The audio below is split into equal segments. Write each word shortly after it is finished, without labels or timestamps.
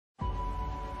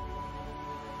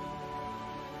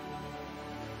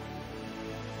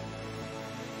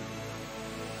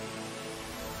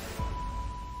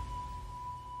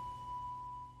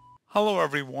Hello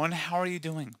everyone, how are you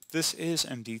doing? This is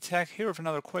MD Tech here with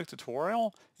another quick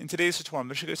tutorial. In today's tutorial, I'm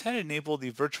going to go ahead and enable the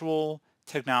Virtual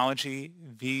Technology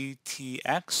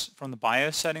VTX from the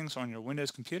BIOS settings on your Windows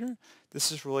computer.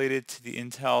 This is related to the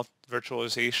Intel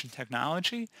virtualization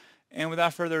technology. And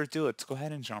without further ado, let's go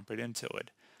ahead and jump right into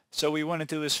it. So what you want to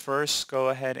do is first go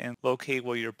ahead and locate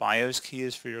where your BIOS key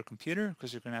is for your computer,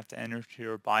 because you're going to have to enter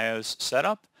your BIOS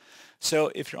setup.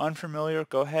 So if you're unfamiliar,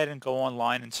 go ahead and go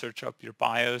online and search up your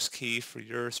BIOS key for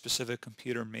your specific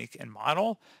computer make and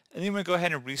model. And then you want to go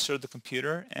ahead and restart the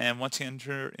computer. And once you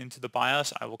enter into the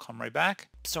BIOS, I will come right back.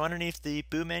 So underneath the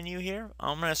boot menu here,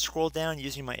 I'm going to scroll down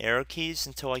using my arrow keys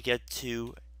until I get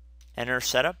to enter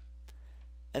setup.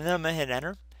 And then I'm going to hit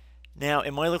enter. Now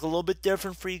it might look a little bit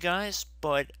different for you guys,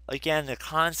 but again, the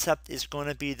concept is going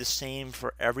to be the same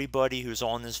for everybody who's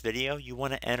on this video. You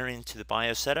want to enter into the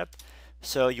BIOS setup.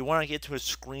 So you want to get to a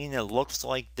screen that looks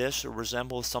like this or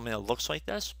resembles something that looks like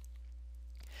this.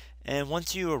 And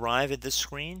once you arrive at this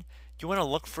screen, you want to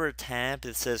look for a tab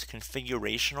that says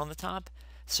configuration on the top.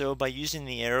 So by using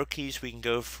the arrow keys, we can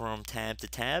go from tab to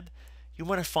tab. You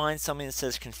want to find something that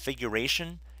says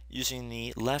configuration using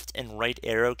the left and right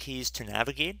arrow keys to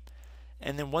navigate.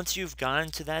 And then once you've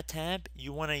gotten to that tab,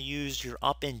 you want to use your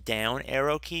up and down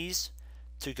arrow keys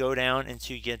to go down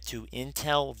until you get to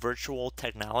Intel Virtual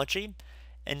Technology.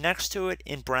 And next to it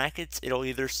in brackets, it'll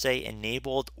either say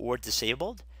enabled or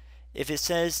disabled. If it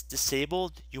says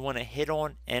disabled, you want to hit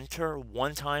on enter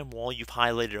one time while you've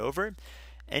highlighted over it.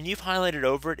 And you've highlighted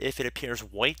over it if it appears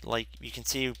white, like you can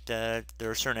see that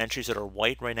there are certain entries that are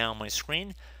white right now on my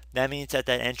screen. That means that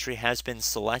that entry has been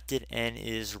selected and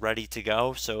is ready to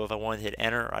go. So if I want to hit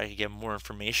enter, I can get more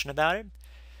information about it.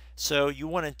 So you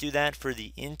want to do that for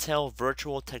the Intel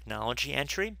Virtual Technology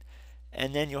entry.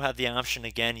 And then you'll have the option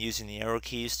again using the arrow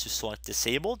keys to select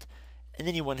disabled. And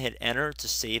then you want to hit enter to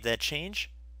save that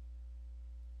change.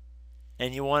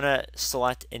 And you want to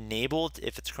select enabled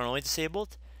if it's currently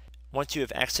disabled. Once you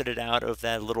have exited out of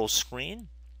that little screen,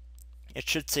 it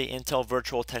should say Intel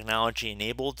Virtual Technology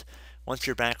enabled once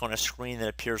you're back on a screen that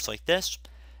appears like this.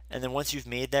 And then once you've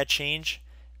made that change,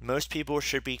 most people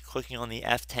should be clicking on the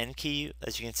F10 key.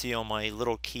 As you can see on my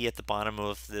little key at the bottom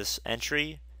of this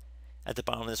entry, at the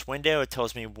bottom of this window, it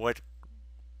tells me what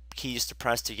keys to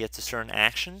press to get to certain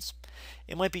actions.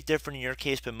 It might be different in your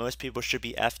case, but most people should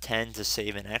be F10 to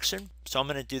save and exit. So I'm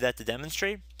going to do that to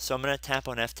demonstrate. So I'm going to tap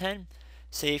on F10,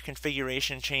 save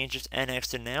configuration changes and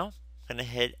exit now. I'm going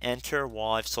to hit enter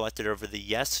while I've selected over the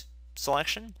yes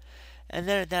selection. And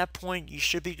then at that point, you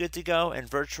should be good to go, and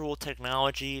virtual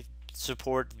technology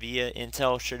support via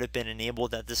Intel should have been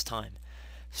enabled at this time.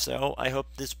 So I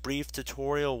hope this brief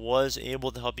tutorial was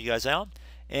able to help you guys out.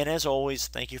 And as always,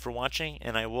 thank you for watching,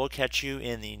 and I will catch you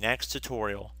in the next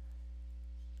tutorial.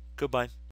 Goodbye.